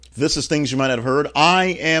This is Things You Might Not Have Heard. I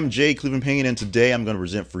am Jay Cleveland Payne, and today I'm going to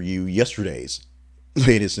present for you yesterday's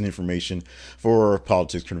latest in information for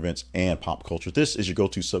politics, current events, and pop culture. This is your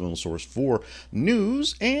go-to supplemental source for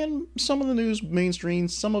news, and some of the news mainstream,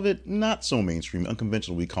 some of it not so mainstream,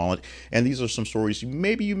 unconventional we call it. And these are some stories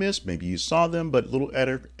maybe you missed, maybe you saw them, but little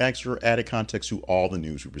extra added context to all the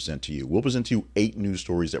news we present to you. We'll present to you 8 news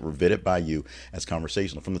stories that were vetted by you as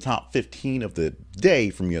conversational from the top 15 of the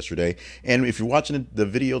day from yesterday. And if you're watching the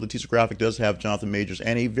video, the teaser graphic does have Jonathan Majors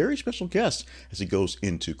and a very special guest as he goes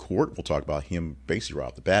into court. We'll talk about him basically right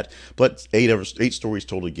off the bat, but 8 stories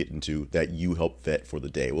total to get into that you help vet for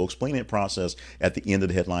the day. We'll explain that process at the end of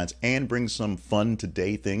the headlines and bring some fun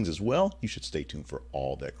today things as well. You should stay tuned for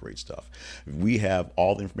all that great stuff. We have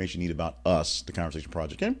all the information you need about us, the Conversation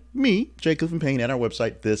Project, and me, Jay Cleveland Payne, at our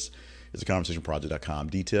website. This is theconversationproject.com.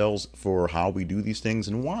 Details for how we do these things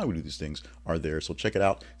and why we do these things are there, so check it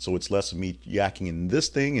out. So it's less of me yakking in this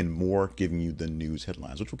thing and more giving you the news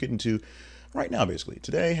headlines, which we'll get into right now. Basically,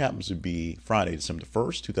 today happens to be Friday, December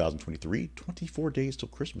 1st, 2023, 24 days till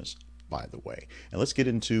Christmas, by the way. And let's get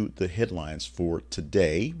into the headlines for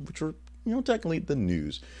today, which are, technically the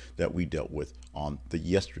news that we dealt with on the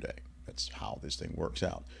yesterday. That's how this thing works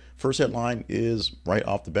out. First headline is right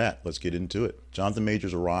off the bat. Let's get into it. Jonathan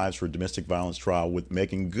Majors arrives for a domestic violence trial with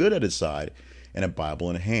making good at his side and a Bible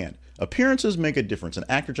in hand. Appearances make a difference, and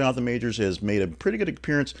actor Jonathan Majors has made a pretty good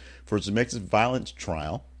appearance for his domestic violence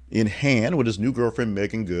trial in hand with his new girlfriend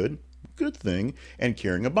Megan good thing, and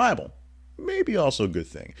carrying a Bible, maybe also a good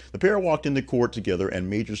thing. The pair walked into court together, and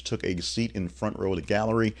Majors took a seat in front row of the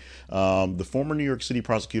gallery. The former New York City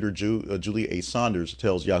prosecutor Julia A. Saunders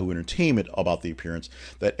tells Yahoo Entertainment about the appearance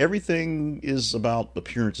that everything is about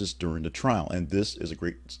appearances during the trial, and this is a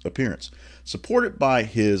great appearance. Supported by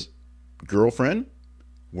his girlfriend,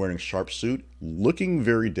 wearing a sharp suit, looking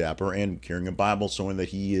very dapper, and carrying a Bible, showing that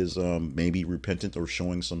he is maybe repentant or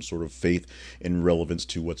showing some sort of faith and relevance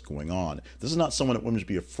to what's going on. This is not someone that women should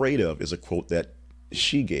be afraid of, is a quote that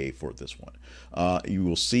she gave for this one. You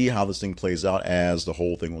will see how this thing plays out as the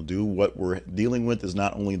whole thing will do. What we're dealing with is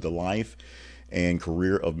not only the life and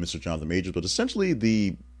career of Mr. Jonathan Majors, but essentially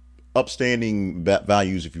the upstanding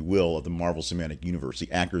values, if you will, of the Marvel Cinematic Universe. The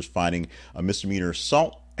actors fighting a misdemeanor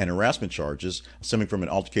assault and harassment charges stemming from an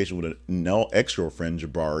altercation with an ex-girlfriend,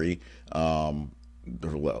 Jabari.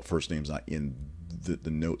 Her first name's not in the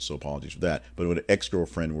notes, so apologies for that. But with an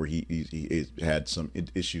ex-girlfriend where he had some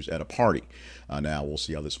issues at a party. Now we'll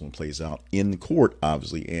see how this one plays out in the court,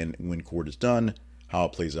 obviously, and when court is done, how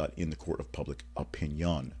it plays out in the court of public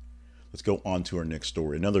opinion. Let's go on to our next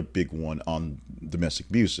story. Another big one on domestic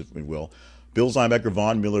abuse, if we will. Bills linebacker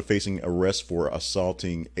Von Midler facing arrest for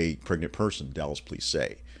assaulting a pregnant person, Dallas police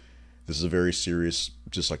say. This is a very serious,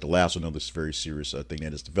 just like the last one, this is a very serious thing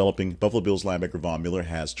that is developing. Buffalo Bills linebacker Von Midler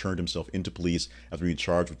has turned himself into police after being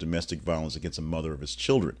charged with domestic violence against a mother of his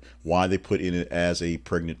children. Why they put in it as a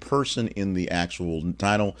pregnant person in the actual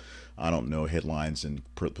title, I don't know, headlines and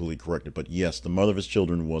politically corrected. But yes, the mother of his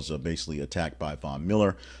children was basically attacked by Von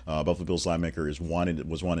Midler. Buffalo Bills linebacker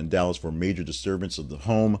was wanted in Dallas for major disturbance of the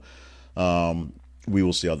home. We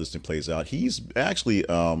will see how this thing plays out. He's actually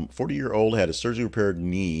 40-year-old, had a surgically repaired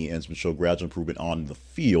knee, and has been shown gradual improvement on the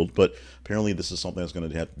field. But apparently this is something that's going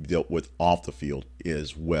to have to be dealt with off the field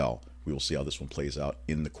as well. We will see how this one plays out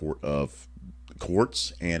in the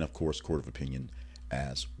courts and, of course, court of opinion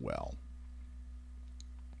as well.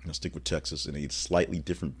 Let's stick with Texas in a slightly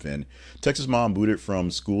different vein. Texas mom booted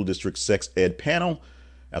from school district sex ed panel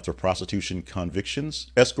after prostitution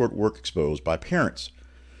convictions. Escort work exposed by parents.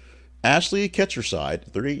 Ashley Ketcherside,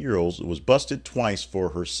 38-year-old, was busted twice for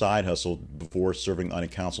her side hustle before serving on a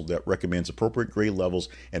council that recommends appropriate grade levels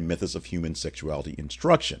and methods of human sexuality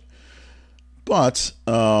instruction. But,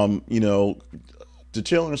 detailing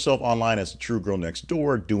herself online as a true girl next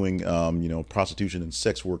door, doing, prostitution and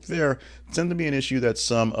sex work there, tended to be an issue that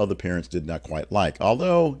some of the parents did not quite like.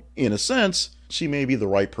 Although, in a sense, she may be the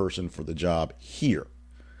right person for the job here.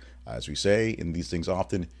 As we say in these things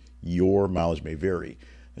often, your mileage may vary.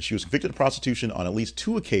 She was convicted of prostitution on at least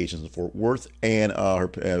 2 occasions in Fort Worth, and her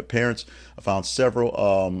parents found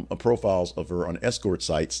several profiles of her on escort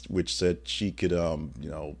sites, which said she could,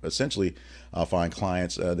 essentially find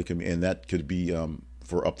clients that could be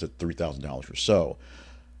for up to $3,000 or so.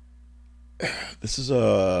 This is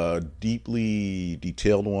a deeply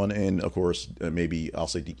detailed one, and of course, maybe I'll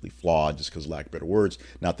say deeply flawed, just because of lack of better words.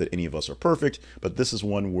 Not that any of us are perfect, but this is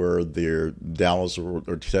one where Dallas or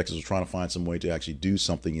Texas are trying to find some way to actually do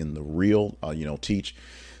something in the real, teach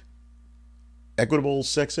equitable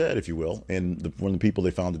sex ed, if you will. And one of the people they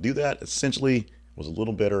found to do that essentially was a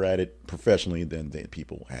little better at it professionally than the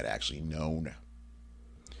people had actually known.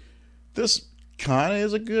 This kind of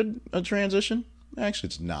is a good transition. Actually,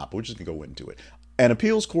 it's not, but we're just going to go into it. An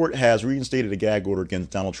appeals court has reinstated a gag order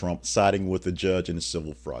against Donald Trump, siding with the judge in a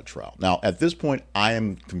civil fraud trial. Now, at this point, I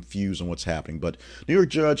am confused on what's happening, but New York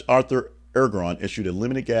Judge Arthur Ergon issued a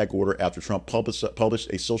limited gag order after Trump published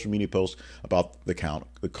a social media post about the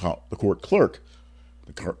court clerk.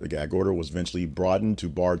 The gag order was eventually broadened to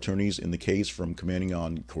bar attorneys in the case from commenting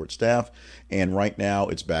on court staff, and right now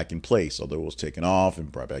it's back in place, although it was taken off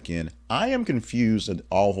and brought back in. I am confused at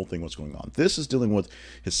all the whole thing what's going on. This is dealing with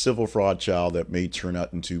his civil fraud trial that may turn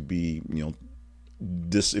out into be,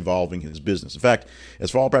 disevolving his business. In fact,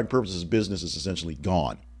 as for all practical purposes, his business is essentially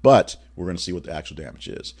gone. But we're going to see what the actual damage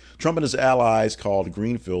is. Trump and his allies called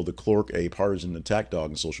Greenfield the clerk a partisan attack dog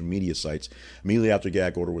on social media sites immediately after the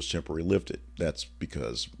gag order was temporarily lifted. That's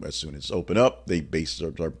because as soon as it's open up, they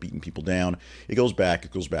basically start beating people down. It goes back,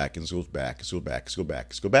 and it goes back, and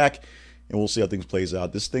we'll see how things plays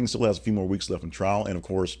out. This thing still has a few more weeks left in trial, and of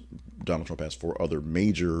course, Donald Trump has 4 other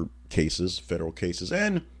major cases, federal cases,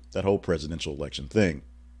 and that whole presidential election thing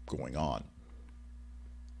going on.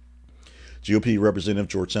 GOP Representative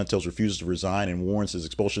George Santos refuses to resign and warns his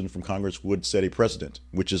expulsion from Congress would set a precedent,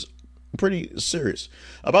 which is pretty serious.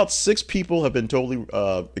 About 6 people have been totally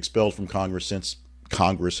expelled from Congress since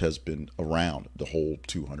Congress has been around the whole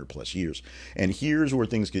 200 plus years. And here's where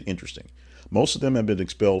things get interesting. Most of them have been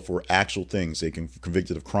expelled for actual things. They can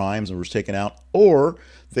convicted of crimes and were taken out, or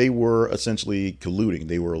they were essentially colluding.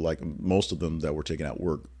 They were like most of them that were taken out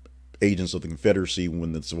were agents of the Confederacy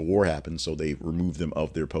when the Civil War happened, so they removed them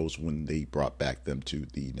of their posts when they brought back them to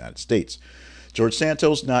the United States. George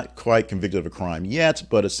Santos, not quite convicted of a crime yet,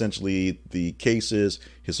 but essentially the case is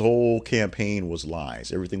his whole campaign was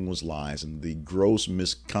lies. Everything was lies, and the gross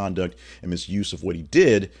misconduct and misuse of what he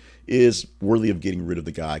did is worthy of getting rid of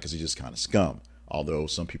the guy because he's just kind of scum. Although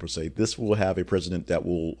some people say this will have a president that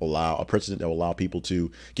will allow people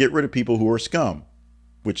to get rid of people who are scum,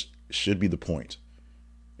 which should be the point.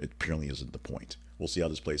 It apparently isn't the point. We'll see how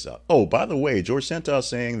this plays out. Oh, by the way, George Santos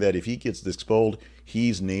saying that if he gets expelled,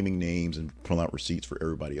 he's naming names and pulling out receipts for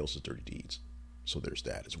everybody else's dirty deeds. So there's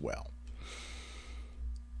that as well.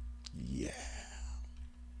 Yeah.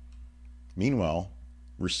 Meanwhile,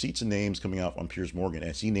 receipts and names coming out on Piers Morgan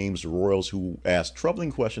as he names the royals who asked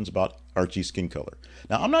troubling questions about Archie's skin color.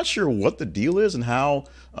 Now, I'm not sure what the deal is and how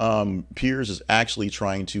Piers is actually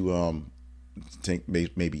trying to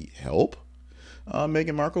maybe help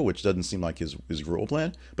Meghan Markle, which doesn't seem like his royal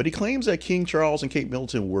plan. But he claims that King Charles and Kate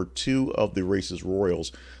Middleton were 2 of the racist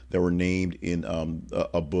royals that were named in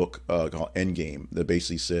a book called Endgame that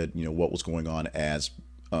basically said, what was going on as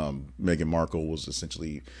Meghan Markle was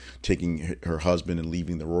essentially taking her husband and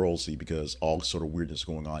leaving the royalty because all sort of weirdness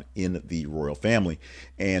going on in the royal family.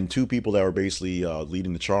 And 2 people that were basically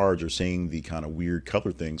leading the charge or saying the kind of weird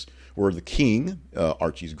color things were the king,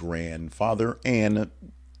 Archie's grandfather, and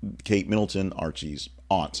Kate Middleton, Archie's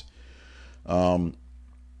aunt.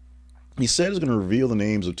 He said he's going to reveal the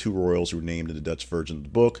names of 2 royals who were named in the Dutch version of the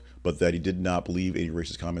book, but that he did not believe any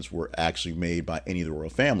racist comments were actually made by any of the royal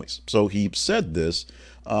families. So he said this,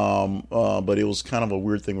 but it was kind of a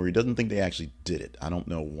weird thing where he doesn't think they actually did it. I don't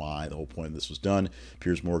know why the whole point of this was done.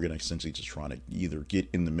 Piers Morgan essentially just trying to either get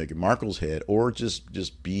in the Meghan Markle's head or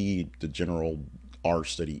just be the general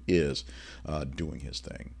arse that he is doing his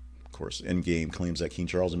thing. Of course, Endgame claims that King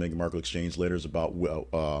Charles and Meghan Markle exchanged letters about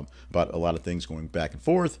a lot of things going back and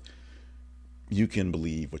forth. You can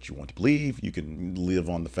believe what you want to believe. You can live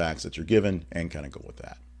on the facts that you're given and kind of go with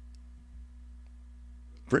that.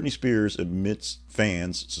 Britney Spears admits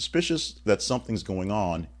fans suspicious that something's going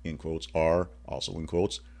on, in quotes, are also in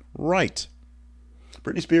quotes, right.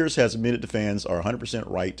 Britney Spears has admitted to fans are 100%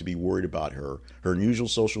 right to be worried about her. Her unusual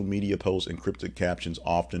social media posts and cryptic captions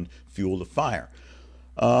often fuel the fire.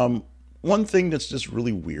 One thing that's just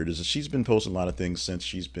really weird is that she's been posting a lot of things since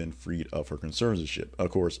she's been freed of her conservatorship.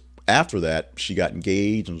 Of course, after that, she got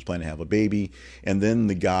engaged and was planning to have a baby. And then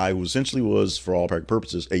the guy who essentially was, for all practical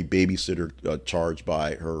purposes, a babysitter charged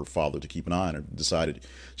by her father to keep an eye on her, decided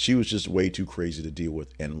she was just way too crazy to deal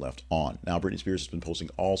with and left on. Now, Britney Spears has been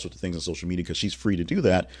posting all sorts of things on social media because she's free to do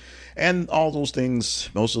that. And all those things,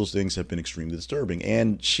 most of those things have been extremely disturbing.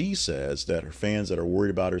 And she says that her fans that are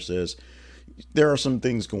worried about her says, there are some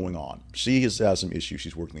things going on. She has had some issues.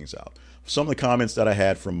 She's working things out. Some of the comments that I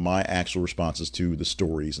had from my actual responses to the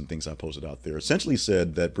stories and things I posted out there essentially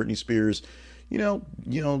said that Britney Spears,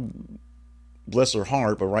 bless her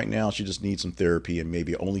heart, but right now she just needs some therapy and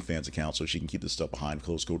maybe an OnlyFans account so she can keep this stuff behind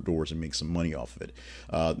closed doors and make some money off of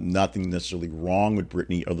it. Nothing necessarily wrong with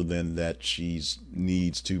Britney other than that she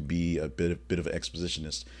needs to be a bit of an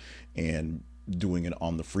expositionist and doing it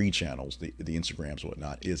on the free channels, the Instagrams and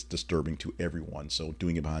whatnot, is disturbing to everyone. So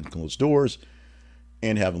doing it behind closed doors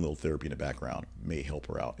and having a little therapy in the background may help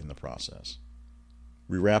her out in the process.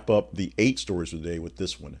 We wrap up the 8 stories of the day with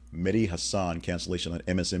this one. Mehdi Hassan cancellation on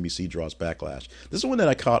MSNBC draws backlash. This is one that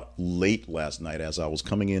I caught late last night as I was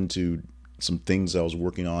coming into some things I was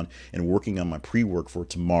working on and working on my pre-work for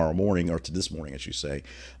tomorrow morning, or to this morning, I should say,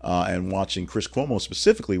 and watching Chris Cuomo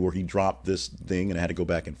specifically, where he dropped this thing and I had to go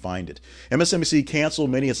back and find it. MSNBC canceled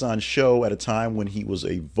Mehdi Hassan's show at a time when he was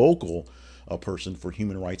a vocal person for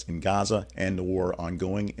human rights in Gaza and the war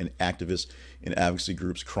ongoing, and activists and advocacy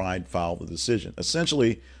groups cried foul the decision.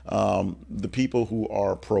 Essentially, the people who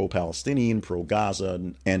are pro-Palestinian, pro-Gaza,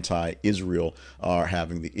 and anti-Israel are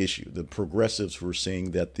having the issue. The progressives who are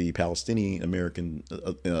saying that the Palestinian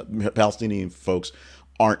folks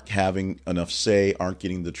aren't having enough say, aren't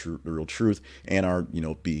getting the real truth, and are,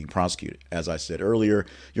 being prosecuted. As I said earlier,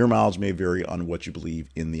 your mileage may vary on what you believe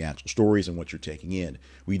in the actual stories and what you're taking in.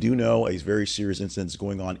 We do know a very serious incident is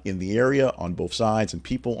going on in the area on both sides, and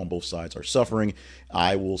people on both sides are suffering.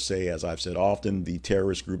 I will say, as I've said often, the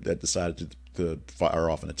terrorist group that decided to fire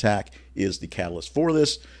off an attack is the catalyst for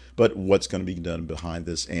this. But what's going to be done behind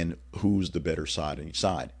this, and who's the better side on each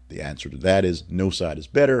side? The answer to that is no side is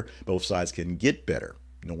better. Both sides can get better.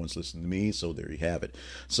 No one's listening to me, so there you have it.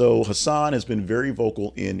 So Hassan has been very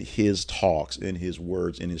vocal in his talks, in his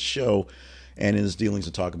words, in his show, and in his dealings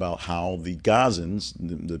to talk about how the Gazans,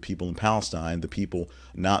 the people in Palestine, the people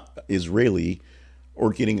not Israeli,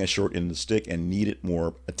 are getting a short end of the stick and needed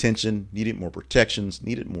more attention, needed more protections,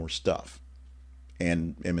 needed more stuff.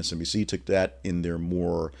 And MSNBC took that in their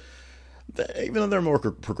more, even though they're more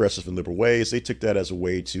progressive and liberal ways, they took that as a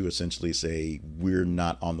way to essentially say, we're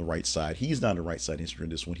not on the right side. He's not on the right side in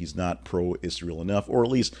this one. He's not pro-Israel enough, or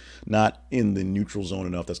at least not in the neutral zone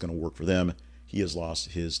enough that's going to work for them. He has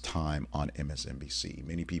lost his time on MSNBC.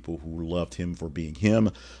 Many people who loved him for being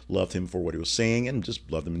him, loved him for what he was saying, and just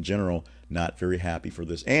loved him in general, not very happy for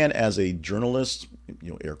this. And as a journalist,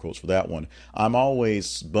 air quotes for that one, I'm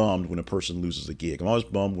always bummed when a person loses a gig. I'm always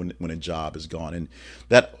bummed when a job is gone. And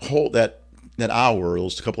that hour,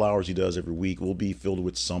 those couple hours he does every week, will be filled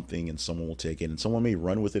with something, and someone will take it, and someone may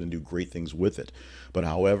run with it and do great things with it. But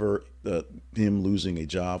however, him losing a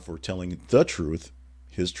job for telling the truth,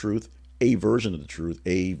 his truth, a version of the truth,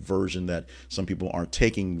 a version that some people aren't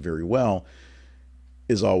taking very well,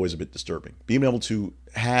 is always a bit disturbing. Being able to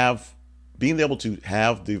have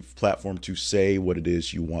the platform to say what it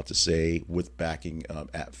is you want to say with backing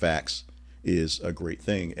at facts is a great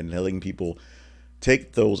thing, and letting people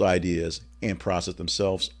take those ideas and process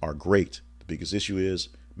themselves are great. The biggest issue is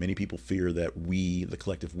many people fear that we, the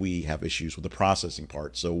collective we, have issues with the processing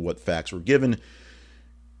part. So what facts were given,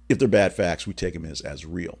 if they're bad facts, we take them as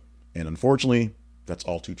real. And unfortunately, that's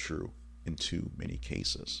all too true in too many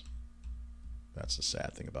cases. That's the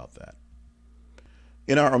sad thing about that.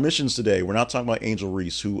 In our omissions today, we're not talking about Angel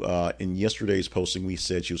Reese, who in yesterday's posting, we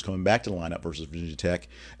said she was coming back to the lineup versus Virginia Tech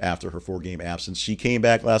after her 4-game absence. She came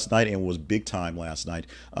back last night and was big time last night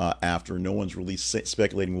after no one's really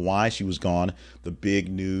speculating why she was gone. The big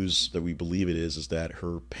news that we believe it is that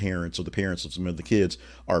her parents, or the parents of some of the kids,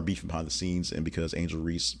 are beefing behind the scenes, and because Angel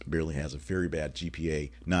Reese barely has a very bad GPA,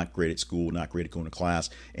 not great at school, not great at going to class,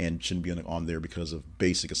 and shouldn't be on there because of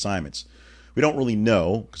basic assignments. We don't really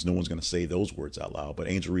know, because no one's going to say those words out loud, but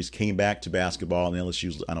Angel Reese came back to basketball and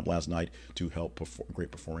LSU's lineup last night to help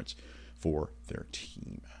great performance for their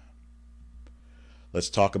team. Let's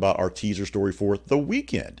talk about our teaser story for the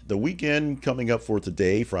weekend. The weekend coming up for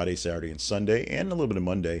today, Friday, Saturday, and Sunday, and a little bit of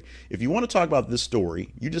Monday. If you want to talk about this story,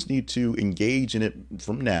 you just need to engage in it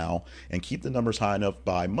from now and keep the numbers high enough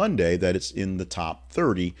by Monday that it's in the top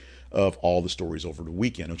 30 of all the stories over the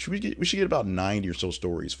weekend. We should get about 90 or so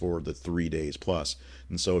stories for the 3 days plus.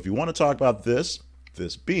 And so if you want to talk about this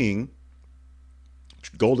being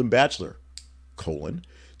Golden Bachelor,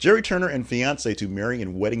 Jerry Turner and fiance to marrying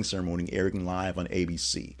and wedding ceremony airing live on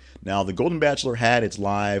ABC. Now, the Golden Bachelor had its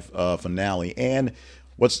live finale, and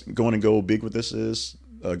what's going to go big with this is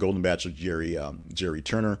Golden Bachelor Jerry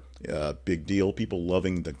Turner. Big deal. People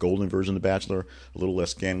loving the golden version of The Bachelor. A little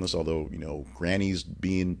less scandalous, although, grannies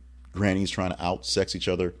trying to out-sex each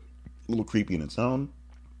other. A little creepy in its own.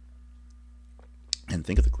 And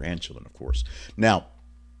think of the grandchildren, of course. Now,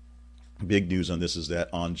 big news on this is that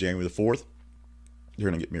on January the 4th, they're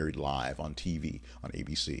going to get married live on TV on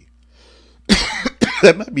ABC.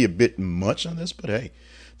 That might be a bit much on this, but hey,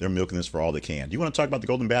 they're milking this for all they can. Do you want to talk about the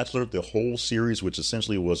Golden Bachelor, the whole series, which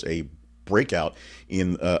essentially was a breakout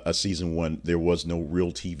in a season when there was no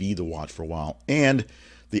real TV to watch for a while, and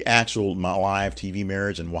the actual live TV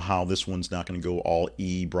marriage and how this one's not going to go all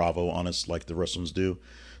Bravo on us like the rest ones do,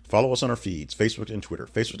 follow us on our feeds, Facebook and Twitter.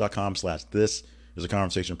 Facebook.com/this is a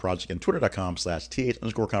conversation project, and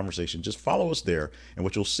Twitter.com/th_conversation. Just follow us there, and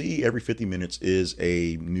what you'll see every 50 minutes is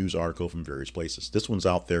a news article from various places. This one's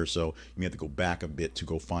out there, so you may have to go back a bit to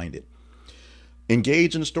go find it.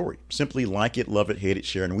 Engage in the story. Simply like it, love it, hate it,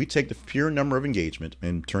 share it. And we take the pure number of engagement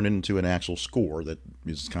and turn it into an actual score that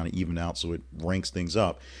is kind of even out, so it ranks things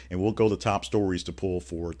up. And we'll go the top stories to pull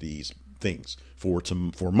for these things. For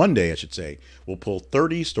Monday, I should say, we'll pull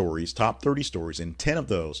 30 stories, top 30 stories, and 10 of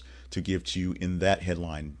those to give to you in that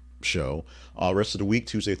headline show. Rest of the week,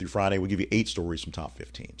 Tuesday through Friday, we'll give you 8 stories from top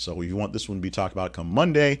 15. So if you want this one to be talked about come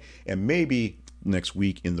Monday and maybe next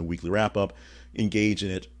week in the weekly wrap-up, engage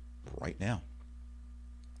in it right now.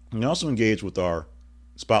 You can also engage with our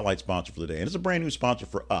Spotlight sponsor for the day. And it's a brand new sponsor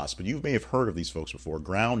for us, but you may have heard of these folks before,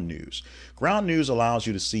 Ground News. Ground News allows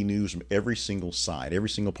you to see news from every single side, every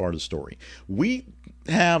single part of the story. We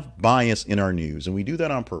have bias in our news, and we do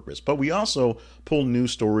that on purpose, but we also pull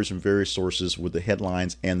news stories from various sources with the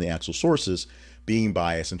headlines and the actual sources being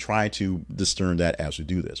biased, and try to discern that as we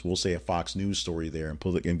do this. We'll say a Fox News story there and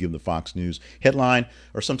pull it and give them the Fox News headline,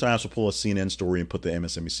 or sometimes we'll pull a CNN story and put the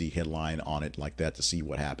MSNBC headline on it like that to see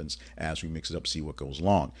what happens as we mix it up, see what goes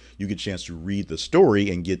along. You get a chance to read the story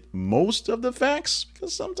and get most of the facts,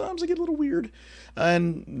 because sometimes they get a little weird,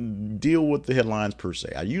 and deal with the headlines per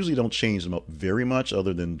se. I usually don't change them up very much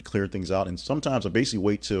other than clear things out, and sometimes I basically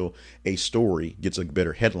wait till a story gets a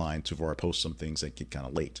better headline before I post some things that get kind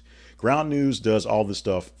of late. Ground News does all this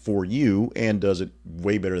stuff for you and does it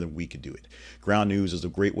way better than we could do it. Ground News is a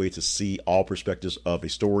great way to see all perspectives of a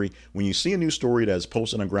story. When you see a news story that is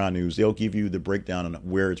posted on Ground News, they'll give you the breakdown on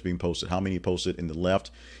where it's being posted, how many posted in the left,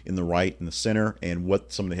 in the right, in the center, and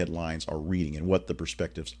what some of the headlines are reading and what the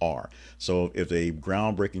perspectives are. So if a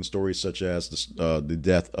groundbreaking story such as the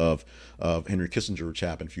death of Henry Kissinger, which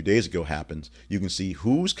happened a few days ago, happens, you can see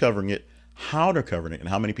who's covering it, how they're covering it, and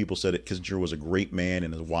how many people said that Kissinger was a great man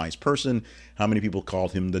and a wise person, how many people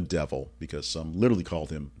called him the devil, because some literally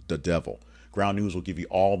called him the devil. Ground News will give you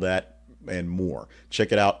all that and more.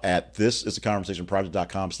 Check it out at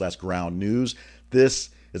thisistheconversationproject.com/ground news.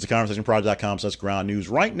 This is theconversationproject.com/ground news.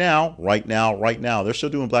 Right now, they're still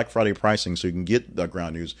doing Black Friday pricing, so you can get the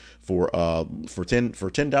Ground News for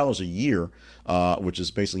 $10 a year, which is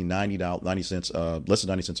basically 90 cents, less than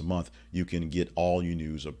 90 cents a month. You can get all your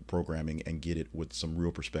news of programming and get it with some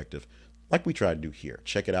real perspective, like we try to do here.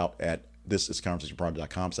 Check it out at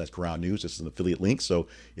thisisconversationproject.com/ground news. This is an affiliate link, so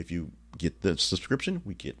if you get the subscription,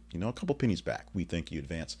 we get a couple pennies back. We thank you in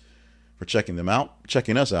advance for checking them out,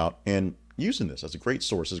 checking us out, and using this as a great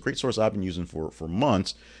source. It's a great source I've been using for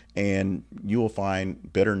months, and you will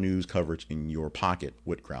find better news coverage in your pocket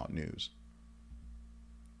with Ground News.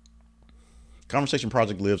 Conversation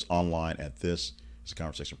Project lives online at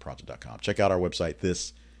thisisconversationproject.com. Check out our website,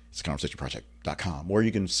 thisisconversationproject.com, where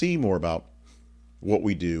you can see more about what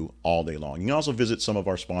we do all day long. You can also visit some of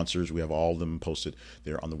our sponsors. We have all of them posted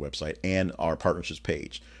there on the website, and our partnerships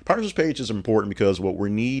page. Partnerships page is important because what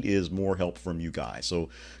we need is more help from you guys. So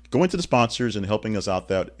going to the sponsors and helping us out,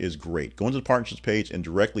 that is great. Going to the partnerships page and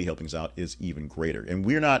directly helping us out is even greater. And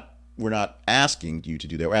we're not asking you to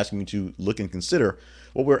do that. We're asking you to look and consider.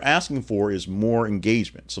 What we're asking for is more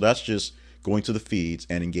engagement. So that's just going to the feeds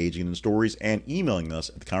and engaging in the stories and emailing us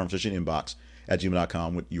at the conversation inbox at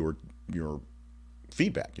gmail.com with your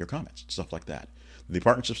feedback, your comments, stuff like that. The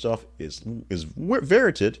partnership stuff is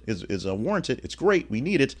warranted. It's great. We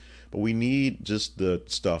need it, but we need just the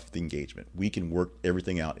stuff, the engagement. We can work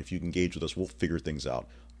everything out. If you can engage with us, we'll figure things out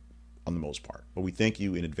on the most part. But we thank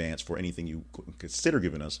you in advance for anything you consider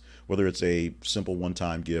giving us, whether it's a simple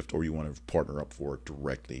one-time gift or you want to partner up for it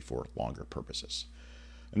directly for longer purposes.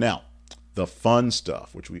 Now, the fun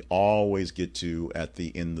stuff, which we always get to at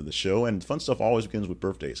the end of the show, and fun stuff always begins with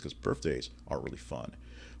birthdays, because birthdays are really fun.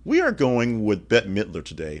 We are going with Bette Midler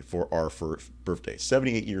today for our first birthday,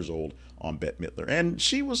 78 years old on Bette Midler. And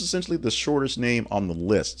she was essentially the shortest name on the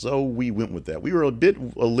list, so we went with that. We were a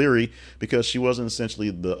bit leery because she wasn't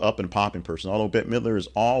essentially the up and popping person, although Bette Midler is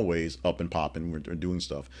always up and popping. We're doing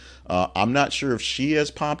stuff. I'm not sure if she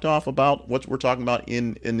has popped off about what we're talking about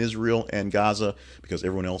in Israel and Gaza, because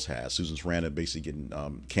everyone else has. Susan Sarandon basically getting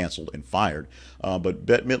canceled and fired. But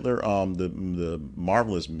Bette Midler, the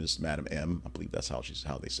marvelous Miss Madam M, I believe that's how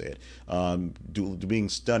they say it, being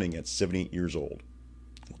stunning at 78 years old.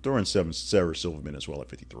 Throw in Sarah Silverman as well at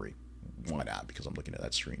 53. Why not? Because I'm looking at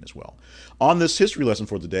that screen as well. On this history lesson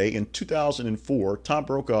for today, in 2004, Tom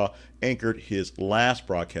Brokaw anchored his last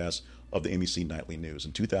broadcast of the NBC Nightly News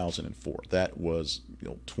in 2004. That was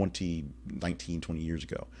 20 years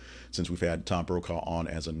ago, since we've had Tom Brokaw on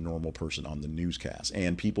as a normal person on the newscast.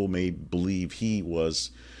 And people may believe he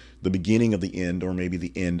was the beginning of the end, or maybe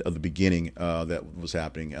the end of the beginning that was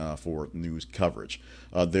happening for news coverage.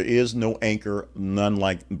 There is no anchor, none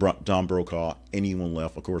like Tom Brokaw, anyone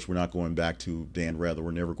left. Of course, we're not going back to Dan Rather.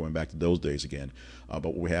 We're never going back to those days again. But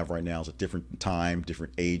what we have right now is a different time,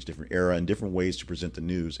 different age, different era, and different ways to present the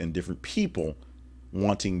news, and different people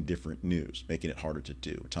wanting different news, making it harder to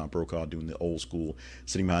do. Tom Brokaw doing the old school,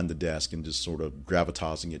 sitting behind the desk and just sort of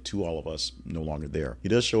gravitating it to all of us, no longer there. He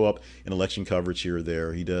does show up in election coverage here or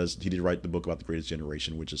there. He did write the book about the greatest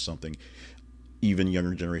generation, which is something even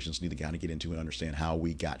younger generations need to kind of get into and understand how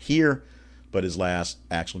we got here. But his last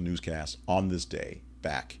actual newscast on this day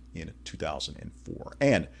back in 2004.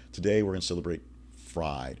 And today we're going to celebrate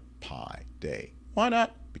Fried Pie Day. Why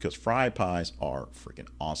not? Because fried pies are freaking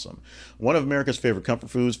awesome. One of America's favorite comfort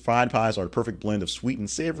foods, fried pies are a perfect blend of sweet and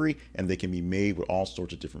savory, and they can be made with all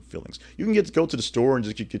sorts of different fillings. You can go to the store and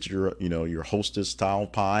just get your, your Hostess style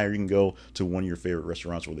pie, or you can go to one of your favorite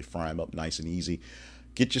restaurants where they fry them up nice and easy.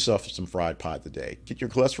 Get yourself some fried pie today. Get your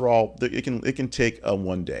cholesterol. It can take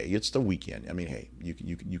one day. It's the weekend. I mean, hey,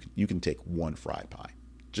 you can take one fried pie,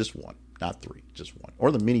 just one, not three, just one,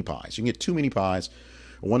 or the mini pies. You can get 2 mini pies,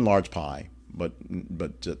 or 1 large pie. But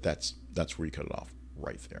that's where you cut it off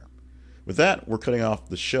right there. With that, we're cutting off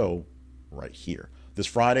the show right here. This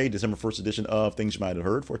Friday, December 1st edition of Things You Might Have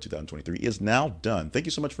Heard for 2023 is now done. Thank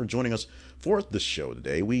you so much for joining us for the show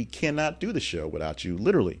today. We cannot do the show without you,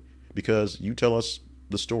 literally, because you tell us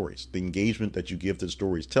the stories. The engagement that you give to the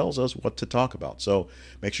stories tells us what to talk about. So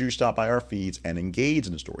make sure you stop by our feeds and engage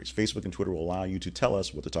in the stories. Facebook and Twitter will allow you to tell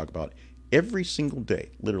us what to talk about every single day,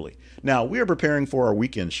 literally. Now, we are preparing for our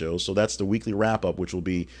weekend show, so that's the weekly wrap-up, which will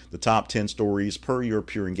be the top 10 stories per your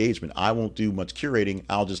pure engagement. I won't do much curating.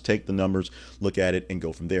 I'll just take the numbers, look at it, and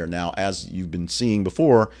go from there. Now, as you've been seeing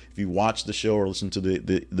before, if you watch the show or listen to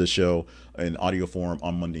the show in audio form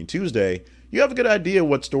on Monday and Tuesday, you have a good idea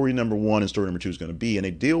what story number 1 and story number 2 is going to be, and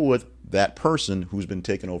they deal with that person who's been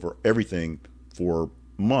taking over everything for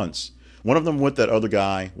months. One of them with that other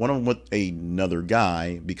guy, one of them with another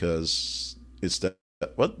guy, because it's that,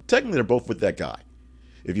 well, technically they're both with that guy.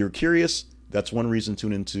 If you're curious, that's one reason to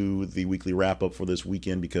tune into the weekly wrap up for this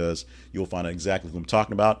weekend, because you'll find out exactly who I'm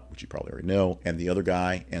talking about, which you probably already know, and the other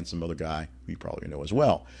guy and some other guy who you probably know as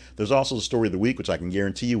well. There's also the story of the week, which I can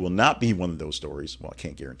guarantee you will not be one of those stories. Well, I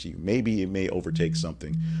can't guarantee you. Maybe it may overtake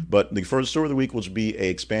something. But the first story of the week will be an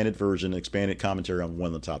expanded version, expanded commentary on one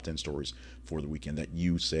of the top 10 stories for the weekend that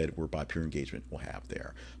you said were by pure engagement. We'll have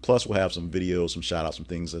there. Plus, we'll have some videos, some shout outs, some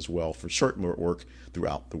things as well for certain work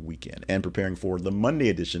throughout the weekend. And preparing for the Monday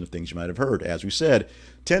edition of Things You Might Have Heard. As we said,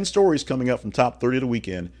 10 stories coming up from top 30 of the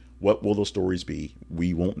weekend. What will those stories be?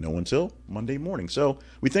 We won't know until Monday morning. So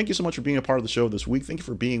we thank you so much for being a part of the show this week. Thank you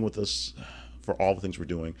for being with us for all the things we're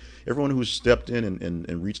doing. Everyone who's stepped in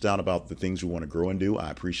and reached out about the things we want to grow and do,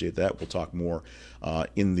 I appreciate that. We'll talk more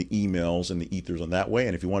in the emails and the ethers on that way.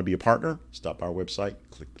 And if you want to be a partner, stop by our website,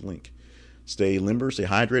 click the link. Stay limber, stay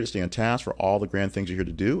hydrated, stay on task for all the grand things you're here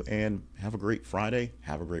to do, and have a great Friday.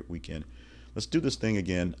 Have a great weekend. Let's do this thing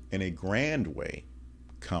again in a grand way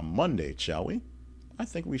come Monday, shall we? I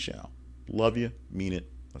think we shall. Love you, mean it.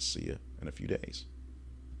 Let's see you in a few days.